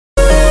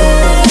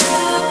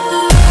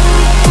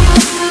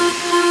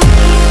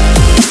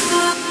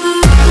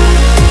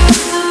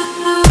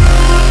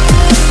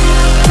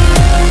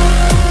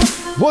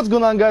What's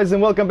going on, guys,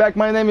 and welcome back.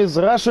 My name is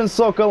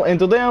RussianSokol, and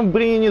today I'm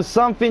bringing you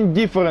something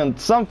different,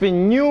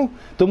 something new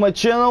to my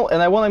channel,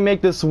 and I want to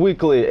make this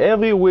weekly.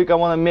 Every week I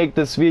want to make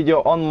this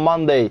video on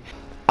Monday.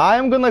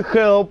 I'm gonna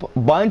help a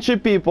bunch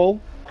of people,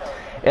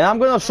 and I'm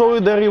gonna show you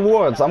the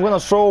rewards. I'm gonna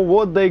show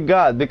what they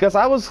got, because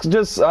I was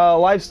just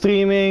live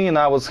streaming and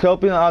I was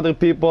helping other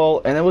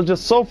people, and it was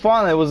just so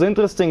fun. It was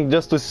interesting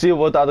just to see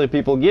what other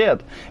people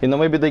get. You know,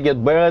 maybe they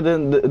get better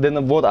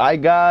than what I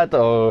got,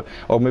 or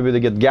maybe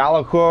they get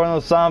Galahorn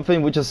or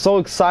something, which is so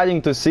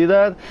exciting to see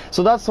that.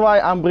 So that's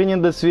why I'm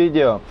bringing this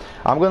video.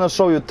 I'm gonna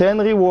show you 10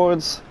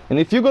 rewards. And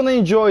if you're gonna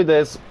enjoy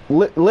this,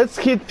 let's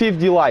hit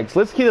 50 likes.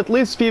 Let's hit at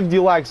least 50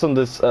 likes on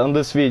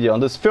this video, on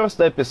this first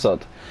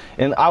episode.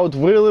 And I would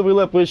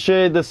really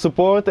appreciate the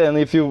support. And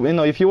if you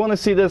want to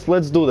see this,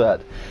 let's do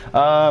that.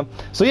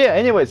 So yeah,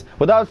 anyways,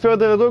 without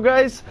further ado,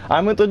 guys,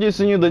 I'm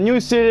introducing you the new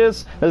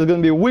series that's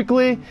gonna be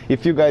weekly.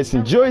 If you guys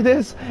enjoy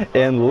this,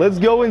 and let's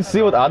go and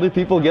see what other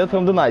people get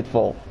from the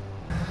Nightfall.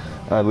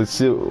 Alright, let's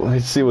see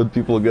what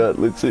people got.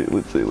 Let's see.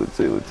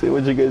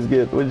 What'd you guys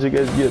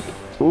get?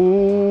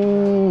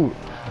 Ooh.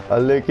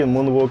 Alec and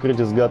Moonwalker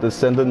just got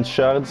Ascendant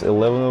Shards,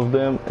 11 of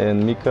them,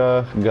 and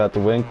Mika got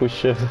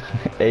Vanquisher,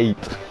 8.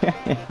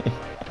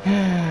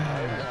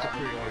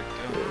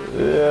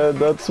 Yeah,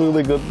 that's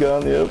really good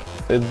gun, yep.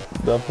 It's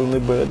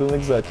definitely better than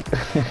Exotic.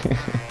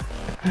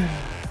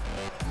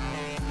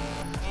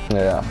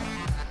 Yeah.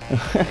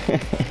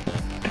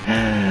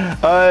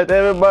 Alright,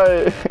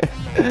 everybody,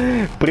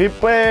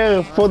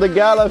 prepare for the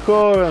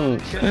Galahorn.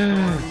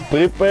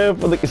 Prepare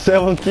for the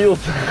 7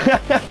 kills.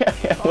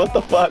 What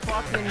the fuck?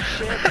 Oh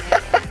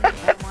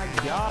my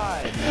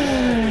god.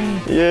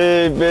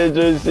 Yay,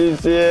 Benjo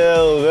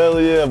CCL,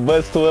 hell yeah,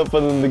 best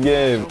weapon in the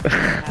game.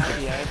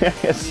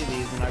 Yes.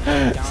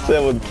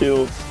 7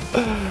 kills.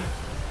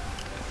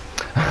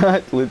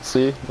 Let's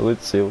see.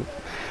 Let's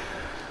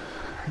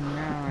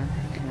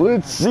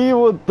see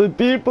what the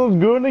people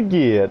gonna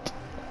get.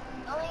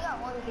 Only got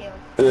 1 kill.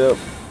 Yep.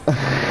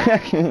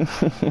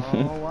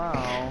 Oh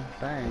wow,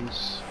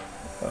 thanks.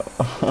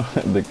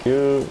 The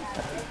Q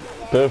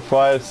per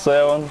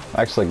 5-7.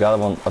 Actually got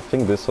one, I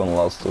think this one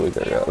last week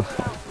I got.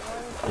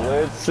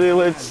 Let's see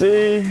what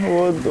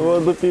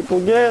the people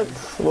get.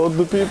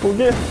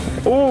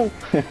 Ooh.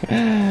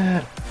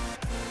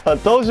 I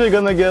told you you're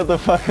gonna get a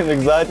fucking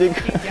Exotic.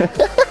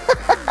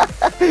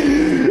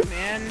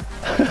 Man,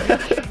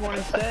 you one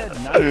instead.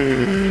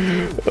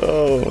 Nice.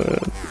 Oh man.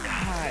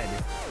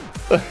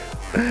 God.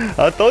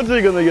 I told you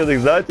you're gonna get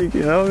Exotic,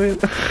 you know what I mean?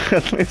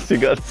 At least you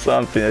got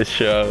something, a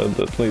shard.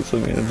 At least, I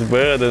mean, it's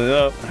better than, you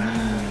know.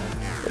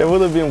 It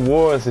would have been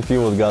worse if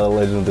you would got a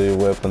legendary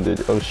weapon,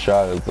 dude, or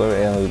shards, or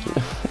energy.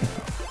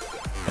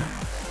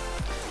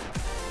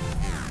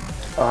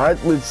 Alright,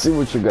 let's see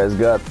what you guys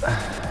got.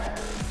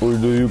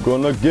 What do you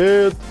gonna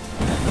get?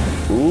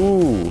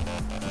 Ooh,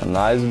 an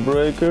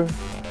Icebreaker,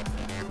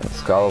 a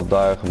Skull of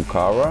Dire from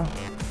Kara.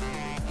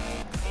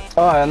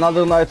 Alright,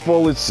 another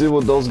Nightfall. Let's see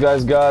what those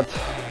guys got.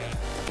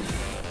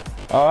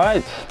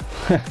 Alright,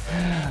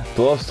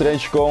 12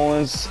 Strange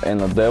Coins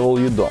and a Devil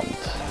You Don't.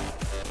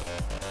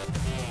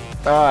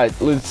 Alright,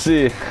 let's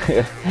see.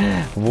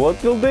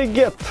 What will they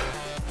get?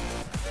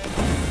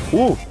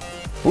 Ooh,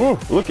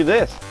 look at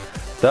this.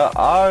 The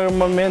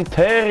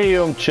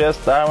Armamentarium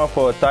chest armor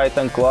for a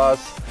Titan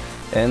class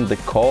and the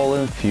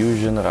Colin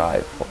Fusion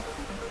Rifle.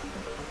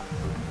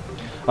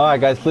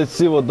 Alright guys, let's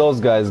see what those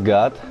guys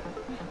got.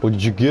 What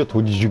did you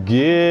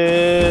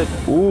get?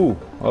 Ooh,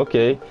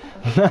 okay.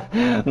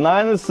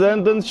 9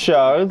 Ascendant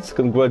Shards,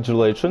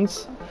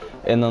 congratulations.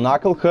 And a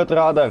Knucklehead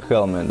Radar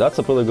helmet. That's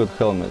a pretty good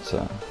helmet,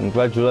 so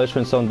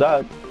congratulations on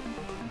that.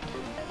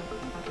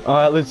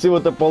 Alright, let's see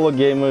what Apollo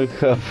Gamer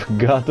have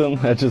gotten.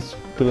 I just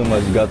pretty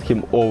much got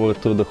him over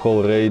to the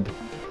whole raid.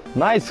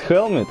 Nice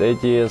helmet,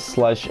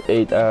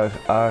 ATS/8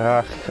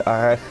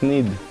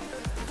 Arachnid.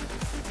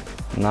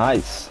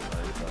 Nice.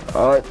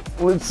 Alright,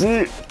 let's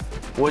see.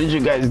 What did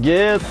you guys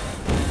get?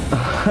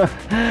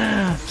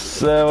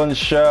 7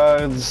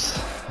 shards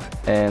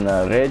and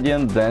a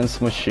Radiant Dance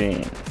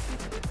Machine.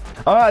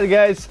 Alright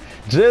guys,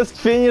 just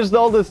finished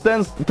all the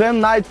 10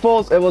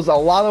 Nightfalls. It was a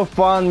lot of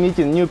fun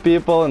meeting new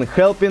people and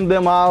helping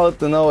them out.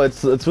 You know,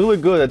 it's really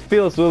good. It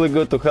feels really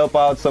good to help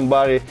out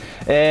somebody,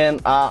 and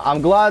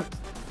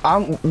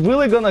I'm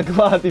really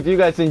glad if you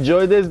guys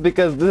enjoy this,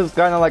 because this is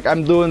kind of like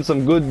I'm doing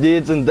some good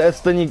deeds in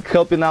Destiny,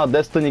 helping out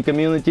Destiny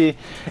community,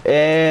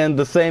 and at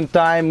the same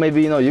time,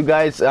 maybe, you know, you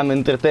guys, I'm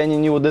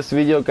entertaining you with this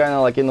video, kind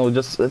of like, you know,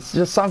 it's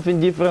just something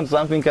different,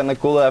 something kind of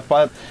cool. I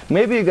thought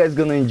maybe you guys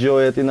gonna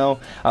enjoy it, you know,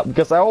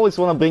 because I always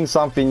want to bring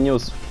something new,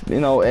 you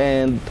know,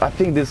 and I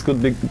think this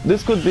could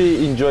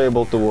be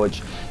enjoyable to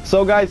watch.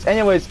 So guys,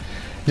 anyways,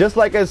 just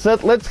like I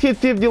said, let's hit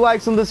 50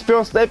 likes on this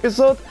first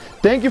episode.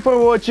 Thank you for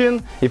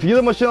watching. If you're new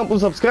to my channel, please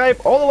subscribe.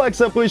 All the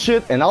likes I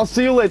appreciate, and I'll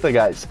see you later,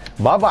 guys.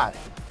 Bye bye.